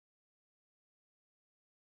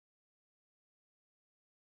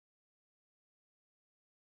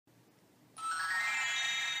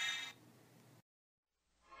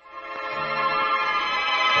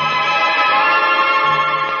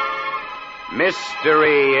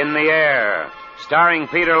Mystery in the Air, starring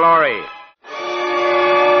Peter Lorre.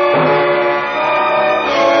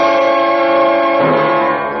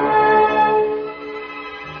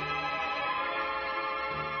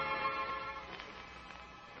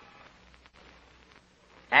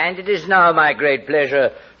 And it is now my great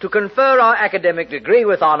pleasure to confer our academic degree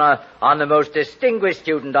with honor on the most distinguished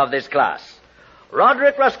student of this class.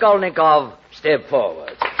 Rodion Raskolnikov, step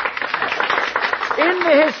forward. In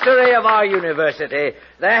the history of our university,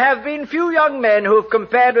 there have been few young men who have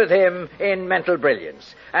compared with him in mental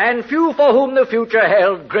brilliance, and few for whom the future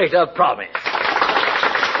held greater promise.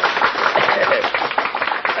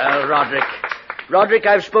 Roderick,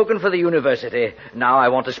 I've spoken for the university. Now I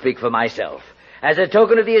want to speak for myself. As a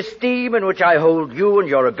token of the esteem in which I hold you and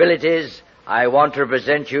your abilities, I want to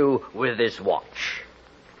present you with this watch.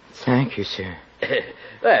 Thank you, sir.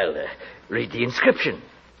 Read the inscription.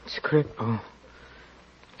 Script? Oh.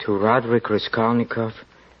 To Rodion Raskolnikov,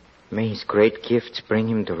 may his great gifts bring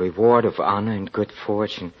him the reward of honor and good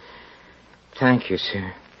fortune. Thank you,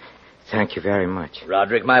 sir. Thank you very much.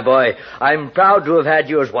 Roderick, my boy, I'm proud to have had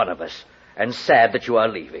you as one of us, and sad that you are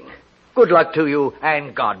leaving. Good luck to you,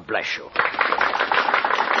 and God bless you.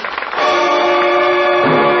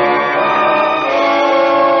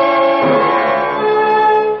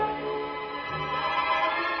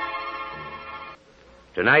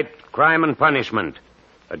 Tonight, Crime and Punishment,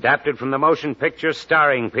 adapted from the motion picture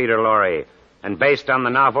starring Peter Lorre and based on the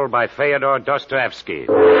novel by Fyodor Dostoevsky.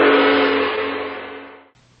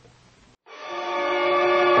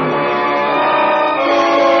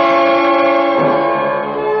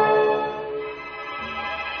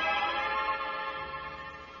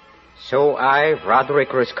 So I,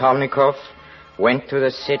 Rodion Raskolnikov, went to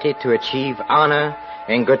the city to achieve honor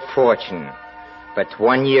and good fortune. But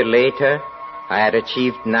 1 year later, I had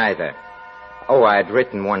achieved neither. Oh, I had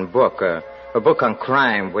written one book, a book on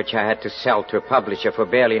crime, which I had to sell to a publisher for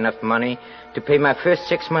barely enough money to pay my first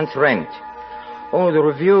 6 months' rent. Oh, the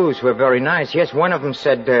reviews were very nice. Yes, one of them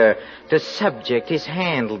said, the subject is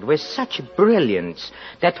handled with such brilliance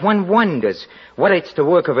that one wonders whether it's the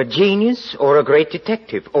work of a genius or a great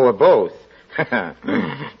detective, or both.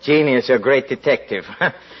 Genius or great detective.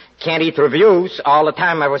 Can't eat reviews. All the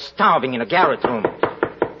time I was starving in a garret room.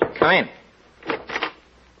 Come in.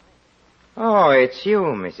 Oh, it's you,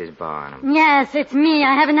 Mrs. Barnum. Yes, it's me.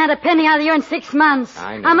 I haven't had a penny out of you in 6 months.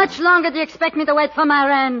 I know. How much longer do you expect me to wait for my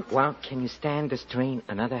rent? Well, can you stand the strain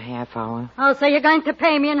another half hour? Oh, so you're going to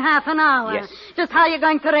pay me in half an hour? Yes. Just how are you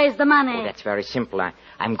going to raise the money? Oh, that's very simple.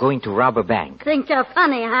 I'm going to rob a bank. Think you're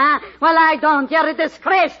funny, huh? Well, I don't. You're a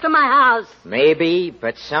disgrace to my house. Maybe,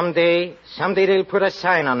 but someday they'll put a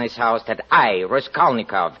sign on this house that I,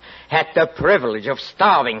 Raskolnikov, had the privilege of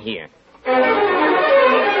starving here.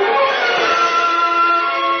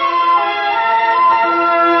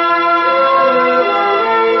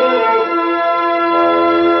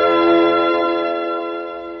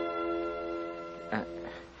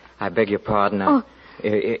 I beg your pardon. Oh.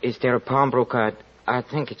 Is there a pawnbroker? I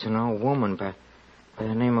think it's an old woman by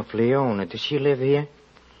the name of Leona. Does she live here?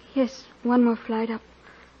 Yes, one more flight up.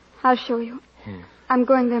 I'll show you. Yeah. I'm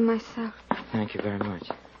going there myself. Thank you very much.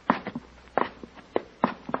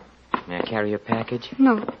 May I carry your package?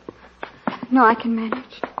 No, I can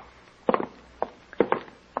manage.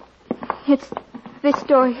 It's this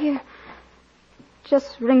door here.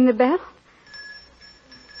 Just ring the bell.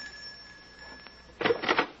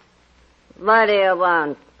 What do you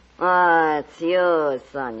want? Oh, it's you,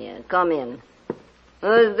 Sonia. Come in.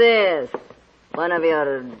 Who's this? One of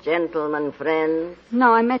your gentleman friends?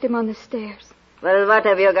 No, I met him on the stairs. Well, what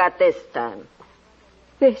have you got this time?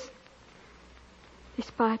 This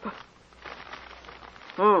Bible.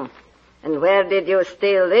 And where did you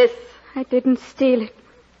steal this? I didn't steal it.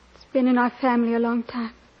 It's been in our family a long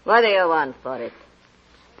time. What do you want for it?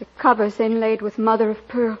 The cover's inlaid with mother of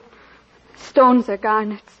pearl. Stones are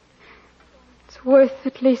garnets. It's worth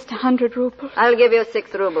at least 100 rubles. I'll give you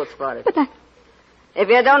 6 rubles for it. But If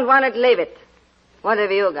you don't want it, leave it. What have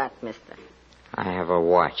you got, mister? I have a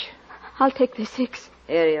watch. I'll take the 6.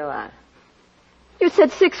 Here you are. You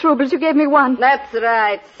said 6 rubles. You gave me 1. That's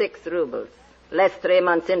right, 6 rubles. Less 3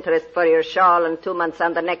 months' interest for your shawl and 2 months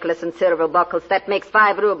on the necklace and silver buckles. That makes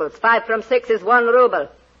 5 rubles. 5 from 6 is 1 ruble.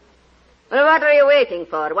 Well, what are you waiting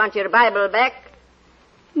for? Want your Bible back?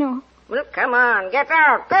 No. Well, come on, get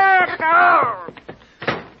out. Get out.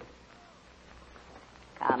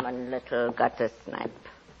 Common little gutter snap.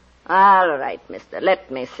 All right, mister.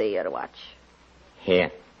 Let me see your watch.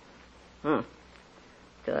 Here. To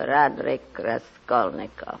Rodion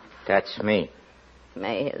Raskolnikov. That's me.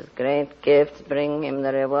 May his great gifts bring him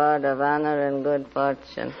the reward of honor and good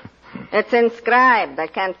fortune. It's inscribed. I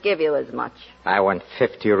can't give you as much. I want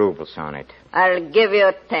 50 rubles on it. I'll give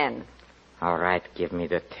you 10. All right, give me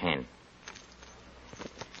the 10.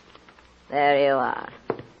 There you are.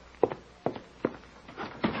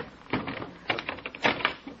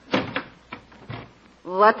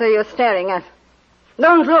 What are you staring at?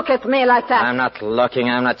 Don't look at me like that. I'm not looking.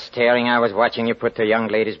 I'm not staring. I was watching you put the young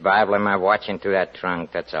lady's Bible in my watch into that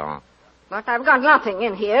trunk, that's all. But I've got nothing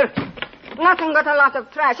in here. Nothing but a lot of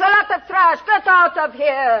trash. A lot of trash. Get out of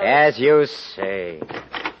here. As you say.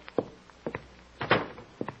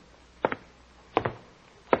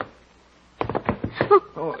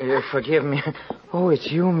 Oh, forgive me. Oh, it's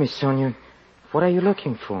you, Miss Sonia. What are you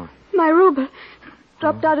looking for? My ruble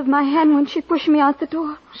dropped out of my hand when she pushed me out the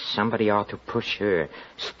door. Somebody ought to push her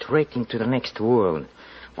straight into the next world.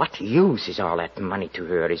 What use is all that money to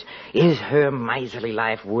her? Is her miserly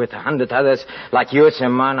life worth 100 others like yours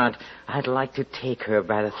and mine? I'd like to take her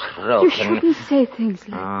by the throat. You shouldn't say things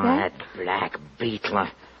like that. That black beetle.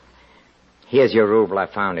 Here's your ruble. I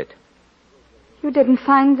found it. You didn't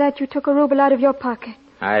find that. You took a ruble out of your pocket.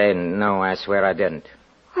 I didn't know. I swear I didn't.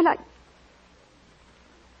 Well,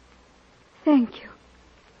 Thank you.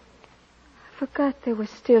 I forgot there was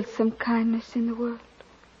still some kindness in the world.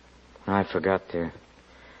 I forgot there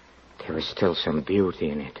was still some beauty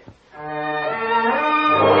in it.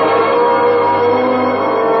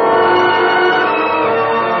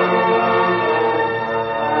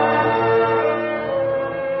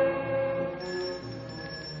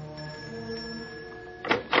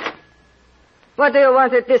 What do you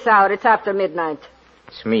want at this hour? It's after midnight.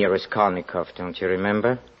 It's me, Raskolnikov, don't you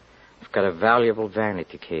remember? I've got a valuable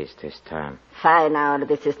vanity case this time. Fine hour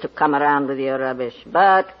this is to come around with your rubbish.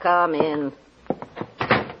 But come in.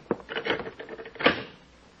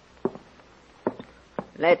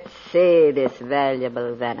 Let's see this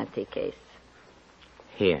valuable vanity case.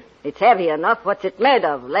 Here. It's heavy enough. What's it made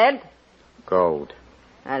of? Lead? Gold.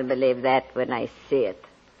 I'll believe that when I see it.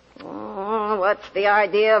 Oh, what's the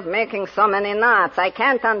idea of making so many knots? I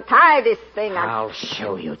can't untie this thing. I'll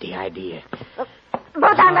show you the idea.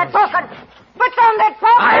 Put on that poker! Put on that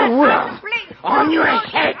poker! I will! Please. On your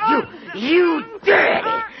head, you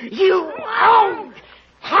dirty, you old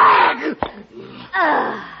hag!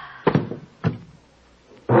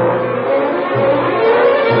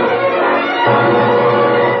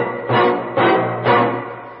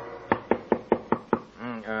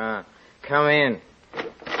 Come in.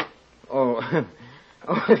 Oh,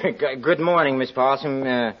 good morning, Miss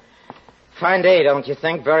Possum. Fine day, don't you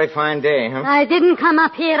think? Very fine day, huh? I didn't come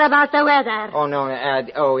up here about the weather. Oh, no.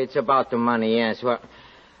 It's about the money, yes. Well,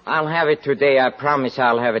 I'll have it today. I promise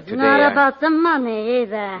I'll have it today. Not about the money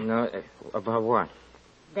either. No, about what?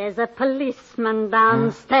 There's a policeman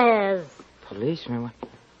downstairs. Policeman?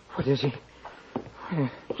 What is he?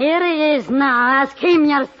 Here he is now. Ask him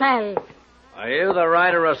yourself. Are you the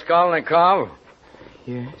writer Raskolnikov?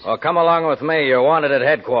 Yes. Well, come along with me. You're wanted at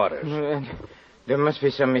headquarters. There must be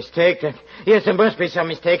some mistake. Yes, there must be some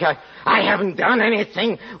mistake. I haven't done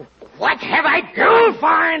anything. What have I done? You'll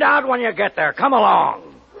find out when you get there. Come along.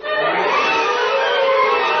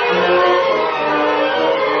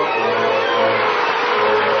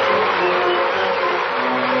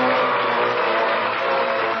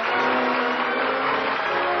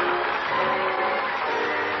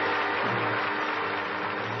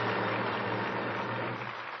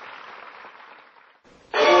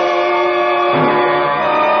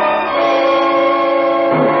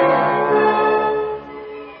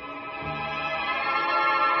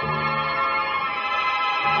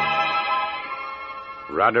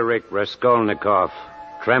 Roderick Raskolnikov,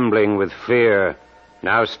 trembling with fear,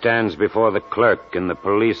 now stands before the clerk in the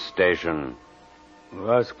police station.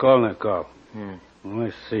 Raskolnikov.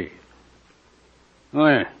 Let's see. Oh,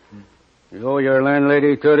 yeah. You owe your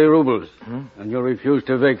landlady 30 rubles, and you refuse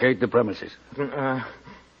to vacate the premises.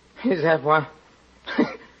 Is that why?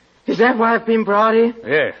 Is that why I've been brought here?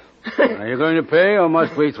 Yes. Are you going to pay, or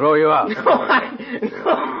must we throw you out?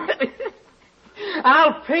 No.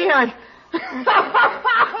 I'll pay.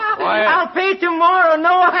 I'll pay tomorrow.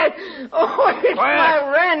 No, it's Quiet.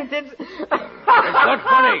 my rent. It's not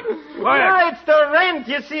funny. Quiet. No, it's the rent,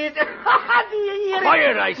 you see.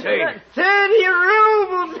 Quiet, I say. 30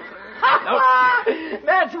 rubles.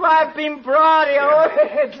 That's why I've been brought here. Oh,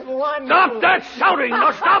 it's wonderful. Stop that shouting.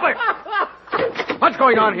 No, stop it. What's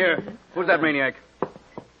going on here? Who's that maniac?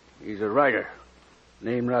 He's a writer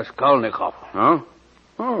named Raskolnikov. Huh?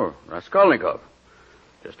 Oh, Raskolnikov.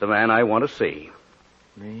 Just the man I want to see.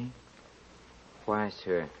 Me? Why,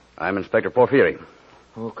 sir? I'm Inspector Porfiry.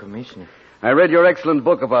 Oh, Commissioner. I read your excellent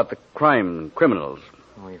book about the crime and criminals.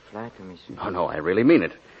 Oh, you flatter me, sir. Oh, no, I really mean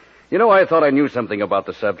it. You know, I thought I knew something about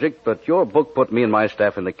the subject, but your book put me and my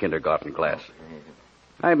staff in the kindergarten class.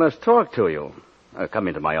 I must talk to you. Come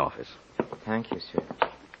into my office. Thank you, sir.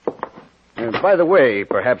 By the way,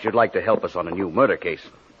 perhaps you'd like to help us on a new murder case.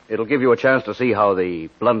 It'll give you a chance to see how the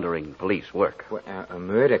blundering police work. A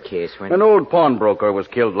murder case? An old pawnbroker was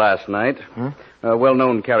killed last night. Huh? A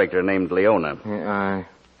well-known character named Leona.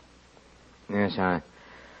 Yes,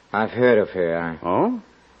 I've heard of her. Oh?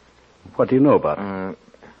 What do you know about her?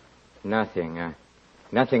 Nothing.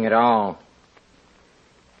 Nothing at all.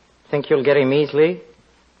 Think you'll get him easily?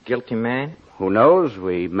 Guilty man? Who knows?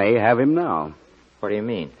 We may have him now. What do you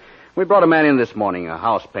mean? We brought a man in this morning, a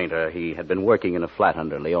house painter. He had been working in a flat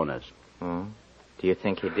under Leona's. Oh? Do you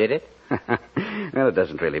think he did it? Well, it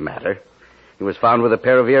doesn't really matter. He was found with a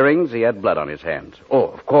pair of earrings. He had blood on his hands. Oh,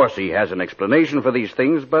 of course, he has an explanation for these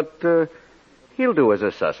things, but he'll do as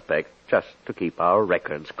a suspect, just to keep our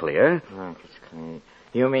records clear. Records clear.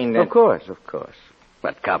 You mean that... Of course.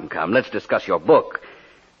 But come, let's discuss your book.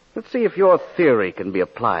 Let's see if your theory can be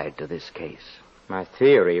applied to this case. My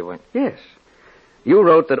theory? What? Yes. You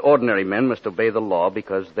wrote that ordinary men must obey the law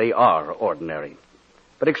because they are ordinary.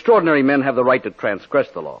 But extraordinary men have the right to transgress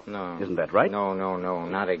the law. No. Isn't that right? No,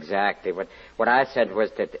 not exactly. What I said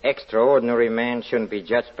was that extraordinary men shouldn't be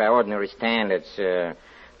judged by ordinary standards.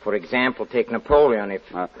 For example, take Napoleon.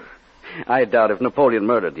 I doubt if Napoleon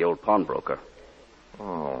murdered the old pawnbroker.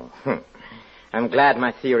 Oh, I'm glad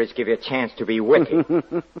my theories give you a chance to be witty.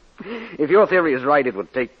 If your theory is right, it would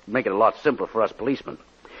make it a lot simpler for us policemen.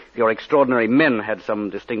 If your extraordinary men had some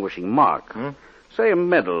distinguishing mark, say a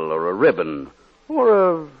medal or a ribbon,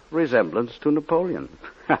 or a resemblance to Napoleon.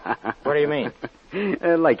 What do you mean?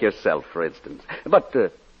 Like yourself, for instance. But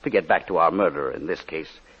to get back to our murderer in this case,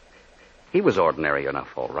 he was ordinary enough,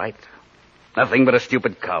 all right. Nothing but a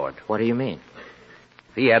stupid coward. What do you mean?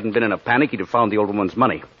 If he hadn't been in a panic, he'd have found the old woman's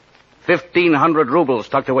money. 1,500 rubles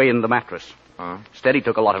tucked away in the mattress. Instead, he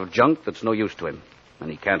took a lot of junk that's no use to him,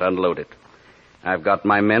 and he can't unload it. I've got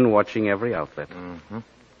my men watching every outlet. Mm-hmm.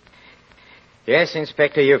 Yes,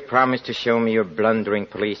 Inspector, you've promised to show me your blundering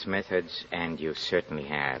police methods, and you certainly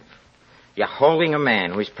have. You're holding a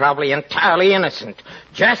man who's probably entirely innocent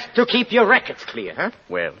just to keep your records clear, huh?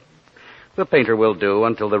 Well, the painter will do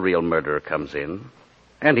until the real murderer comes in.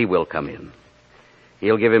 And he will come in.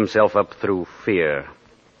 He'll give himself up through fear.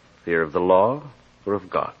 Fear of the law or of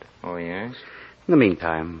God. Oh, yes? In the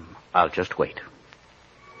meantime, I'll just wait.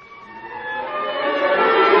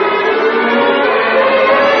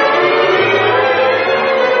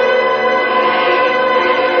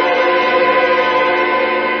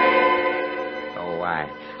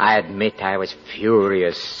 I admit I was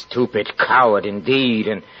furious, stupid, coward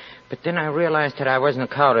indeed, but then I realized that I wasn't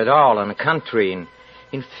a coward at all on the contrary.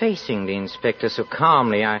 In facing the inspector so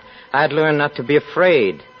calmly, I'd learned not to be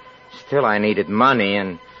afraid. Still, I needed money,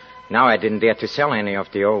 and now I didn't dare to sell any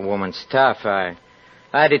of the old woman's stuff. I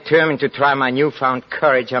determined to try my newfound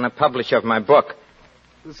courage on a publisher of my book.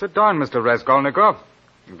 Sit down, Mr. Raskolnikov.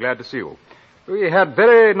 I'm glad to see you. We had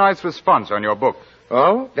very nice response on your book.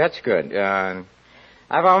 Oh, that's good.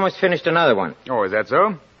 I've almost finished another one. Oh, is that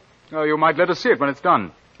so? Oh, you might let us see it when it's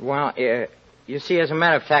done. Well, you see, as a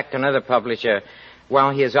matter of fact, another publisher,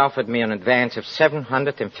 he has offered me an advance of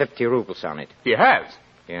 750 rubles on it. He has?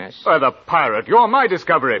 Yes. The pirate. You're my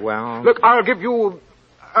discovery. Well... Look, I'll give you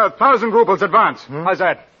 1,000 rubles advance. How's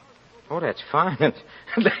that? Oh, that's fine.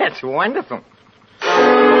 That's wonderful.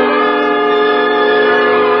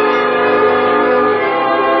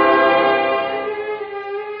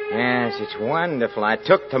 Yes, it's wonderful. I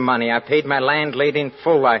took the money. I paid my landlady in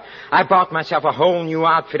full. I bought myself a whole new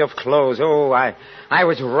outfit of clothes. Oh, I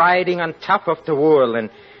was riding on top of the world.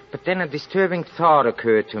 But then a disturbing thought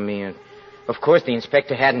occurred to me. Of course, the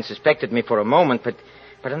inspector hadn't suspected me for a moment, but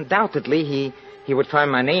undoubtedly he would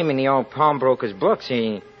find my name in the old pawnbroker's books.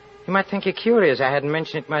 He might think it curious I hadn't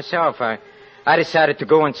mentioned it myself. I decided to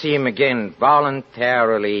go and see him again,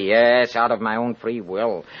 voluntarily, yes, out of my own free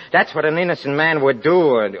will. That's what an innocent man would do,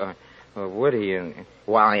 or would he?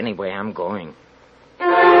 Well, anyway, I'm going.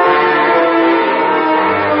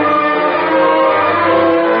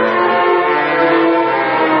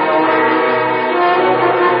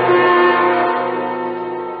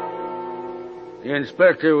 The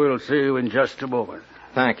inspector will see you in just a moment.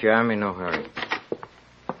 Thank you. I'm in no hurry.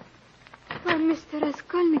 Well, Mr.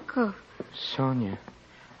 Raskolnikov. Sonia,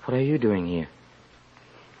 what are you doing here?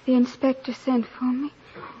 The inspector sent for me.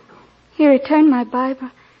 He returned my Bible.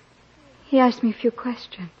 He asked me a few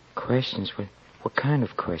questions. Questions? What kind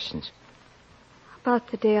of questions? About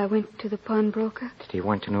the day I went to the pawnbroker. Did he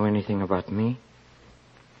want to know anything about me?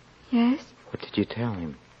 Yes. What did you tell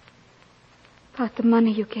him? About the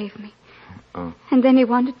money you gave me. Oh. And then he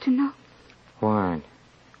wanted to know. What?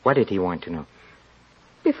 What did he want to know?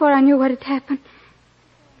 Before I knew what had happened,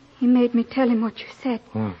 he made me tell him what you said.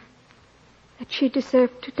 What? That she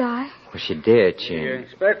deserved to die. Well, she did, she... The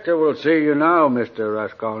inspector will see you now, Mr.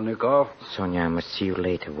 Raskolnikov. Sonia, I must see you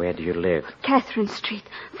later. Where do you live? Catherine Street.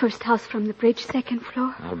 First house from the bridge, second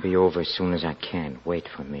floor. I'll be over as soon as I can. Wait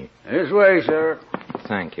for me. This way, sir.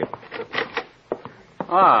 Thank you.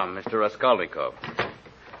 Ah, Mr. Raskolnikov.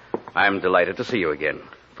 I'm delighted to see you again.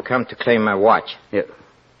 I've come to claim my watch. Yeah.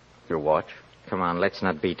 Your watch? Come on, let's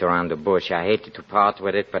not beat around the bush. I hated to part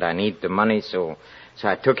with it, but I need the money, so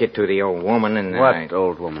I took it to the old woman and... What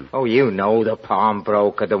old woman? Oh, you know, the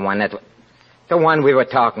pawnbroker, the one we were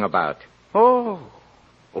talking about. Oh,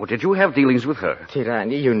 did you have dealings with her? Did I?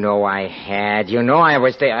 You know I had. You know I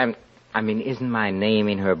was there. Isn't my name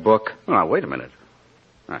in her book? Oh, wait a minute.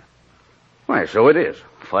 Why, so it is.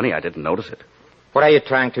 Funny, I didn't notice it. What are you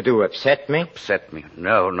trying to do, upset me? Upset me?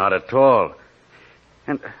 No, not at all.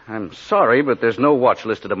 And I'm sorry, but there's no watch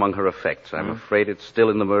listed among her effects. I'm afraid it's still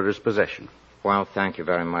in the murderer's possession. Well, thank you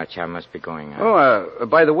very much. I must be going out. Oh,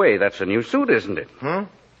 by the way, that's a new suit, isn't it?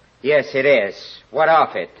 Yes, it is. What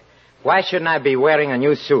of it? Why shouldn't I be wearing a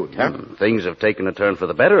new suit, huh? Things have taken a turn for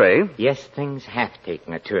the better, eh? Yes, things have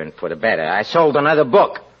taken a turn for the better. I sold another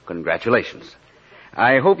book. Congratulations.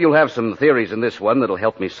 I hope you'll have some theories in this one that'll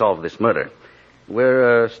help me solve this murder.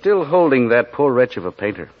 We're still holding that poor wretch of a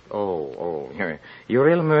painter. Oh, your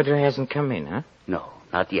real murderer hasn't come in, huh? No,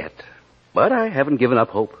 not yet. But I haven't given up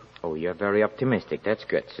hope. Oh, you're very optimistic. That's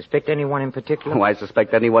good. Suspect anyone in particular? Oh, I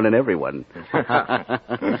suspect anyone and everyone.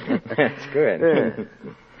 That's good.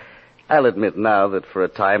 I'll admit now that for a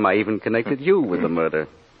time I even connected you with the murder.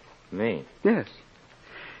 Me? Yes.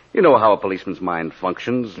 You know how a policeman's mind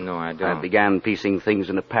functions. No, I don't. I began piecing things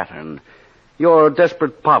in a pattern. Your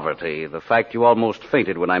desperate poverty, the fact you almost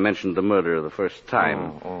fainted when I mentioned the murder the first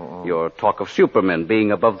time. Your talk of supermen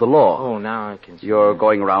being above the law. Oh, now I can see. Your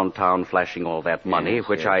going around town flashing all that money,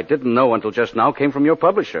 which I didn't know until just now came from your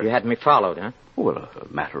publisher. You had me followed, huh? Well,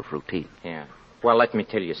 a matter of routine. Yeah. Well, let me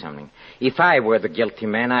tell you something. If I were the guilty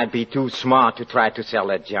man, I'd be too smart to try to sell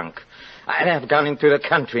that junk. I'd have gone into the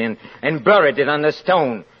country and buried it under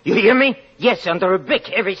stone. You hear me? Yes, under a big,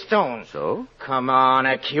 heavy stone. So? Come on,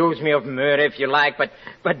 accuse me of murder if you like,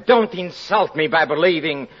 but don't insult me by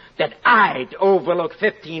believing that I'd overlook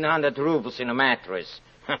 1,500 rubles in a mattress.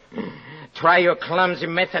 Try your clumsy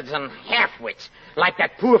methods on half-wits, like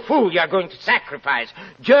that poor fool you're going to sacrifice,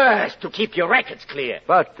 just to keep your records clear.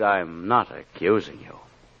 But I'm not accusing you.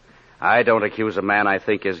 I don't accuse a man I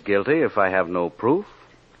think is guilty if I have no proof.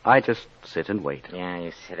 I just sit and wait. Yeah,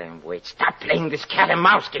 you sit and wait. Stop playing this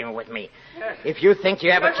cat-and-mouse game with me. If you think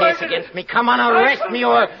you have a case against me, come on, arrest me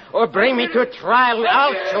or bring me to a trial.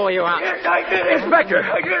 I'll show you how. Yes, I did it.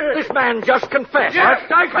 Inspector, this man just confessed. Yes,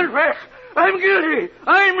 I confess. I'm guilty.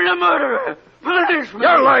 I'm the murderer. Policeman.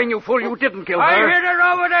 You're lying, you fool. You didn't kill her. I hit her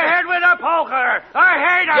over the head with a poker. I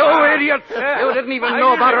hate her. You idiot. You didn't even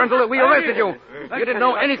know about her until we arrested you. You didn't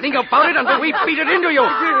know anything about it until we beat it into you.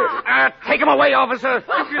 Take him away, officer.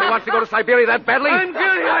 He wants to go to Siberia that badly. I'm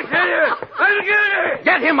guilty, I tell you. I'm guilty.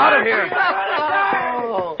 Get him out of here.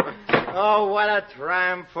 Oh, what a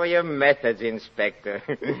triumph for your methods, Inspector.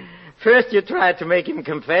 First you tried to make him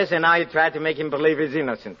confess, and now you tried to make him believe he's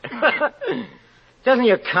innocent. Doesn't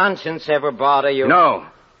your conscience ever bother you? No.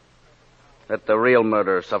 Let the real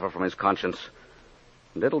murderer suffer from his conscience,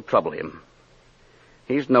 and it'll trouble him.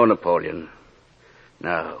 He's no Napoleon.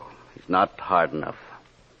 No, he's not hard enough.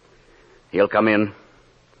 He'll come in,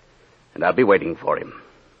 and I'll be waiting for him.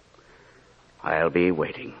 I'll be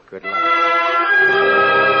waiting. Good luck.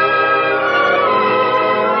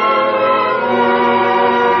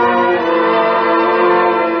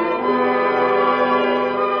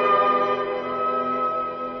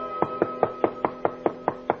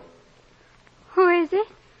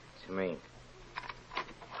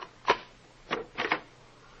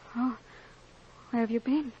 Where have you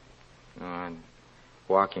been? Oh, I'm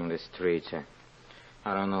walking the streets.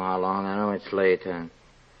 I don't know how long. I know it's late. I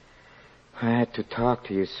had to talk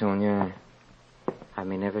to you, Sonia. I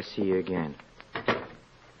may never see you again.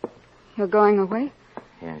 You're going away?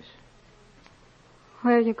 Yes.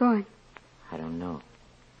 Where are you going? I don't know.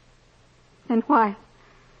 Then why?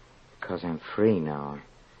 Because I'm free now.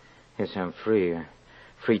 Yes, I'm free.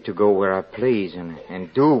 Free to go where I please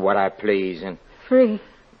and do what I please. And free?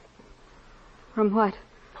 From what?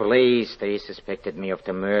 Police. They suspected me of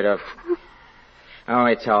the murder. Oh,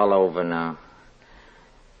 it's all over now.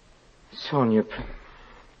 Sonia,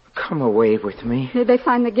 come away with me. Did they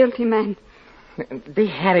find the guilty man? They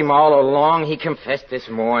had him all along. He confessed this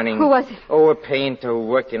morning. Who was it? Oh, a painter who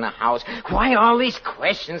worked in a house. Why all these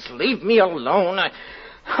questions? Leave me alone.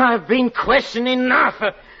 I've been questioned enough.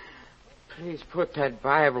 Please put that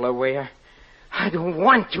Bible away. I don't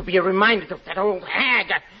want to be reminded of that old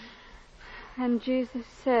hag. And Jesus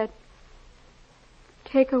said,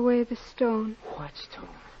 take away the stone. What stone?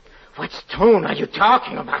 What stone are you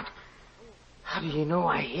talking about? How do you know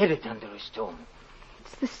I hid it under a stone?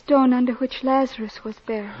 It's the stone under which Lazarus was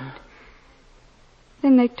buried. Huh?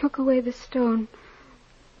 Then they took away the stone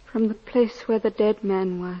from the place where the dead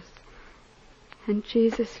man was. And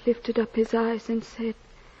Jesus lifted up his eyes and said,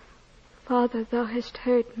 Father, thou hast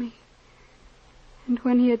heard me. And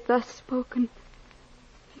when he had thus spoken,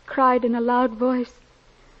 he cried in a loud voice,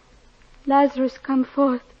 Lazarus, come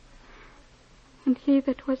forth. And he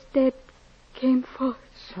that was dead came forth.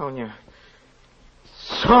 Sonia.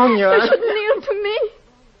 Sonia! You should kneel to me.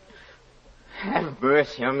 Have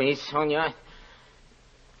mercy on me, Sonia.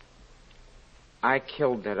 I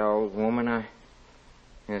killed that old woman.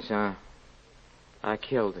 I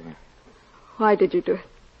killed her. Why did you do it?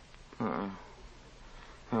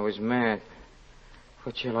 I was mad.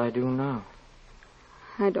 What shall I do now?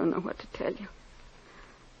 I don't know what to tell you.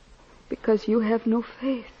 Because you have no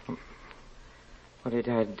faith. But if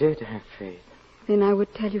I did have faith. Then I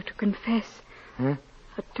would tell you to confess. Huh?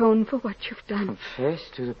 Atone for what you've done. Confess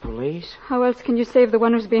to the police? How else can you save the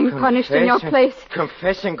one who's being punished in your place?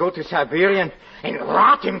 Confess and go to Siberia and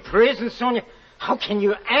rot in prison, Sonia? How can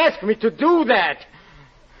you ask me to do that?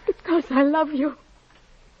 Because I love you.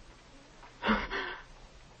 You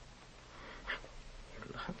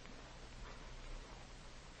love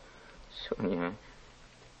Sonia,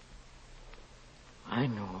 I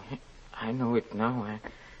know it now.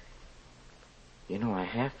 I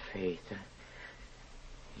have faith.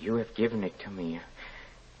 You have given it to me.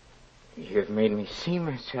 You have made me see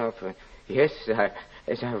myself, yes,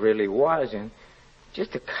 as I really was, and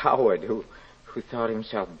just a coward who thought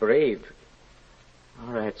himself brave.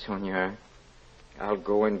 All right, Sonia, I'll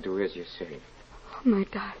go and do as you say. Oh, my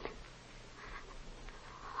darling.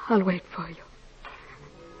 I'll wait for you.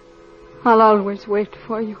 I'll always wait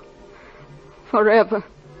for you. Forever.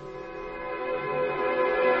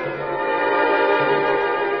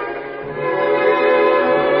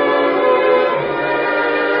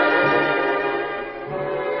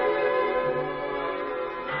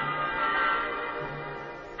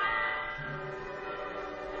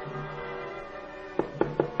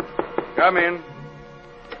 Come in.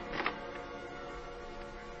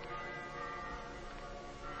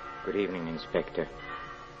 Good evening, Inspector.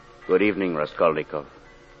 Good evening, Raskolnikov.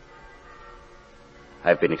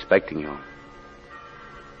 I've been expecting you.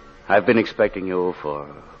 I've been expecting you for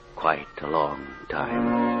quite a long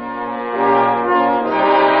time.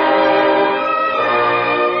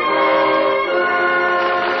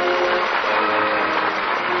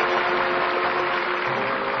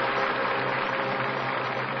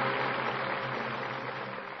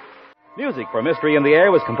 Music for Mystery in the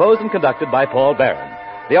Air was composed and conducted by Paul Barron.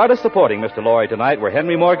 The artists supporting Mr. Laurie tonight were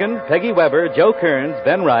Henry Morgan, Peggy Weber, Joe Kearns,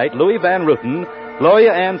 Ben Wright, Louis Van Ruten,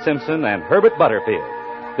 Gloria Ann Simpson, and Herbert Butterfield.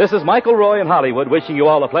 This is Michael Roy in Hollywood wishing you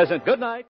all a pleasant good night.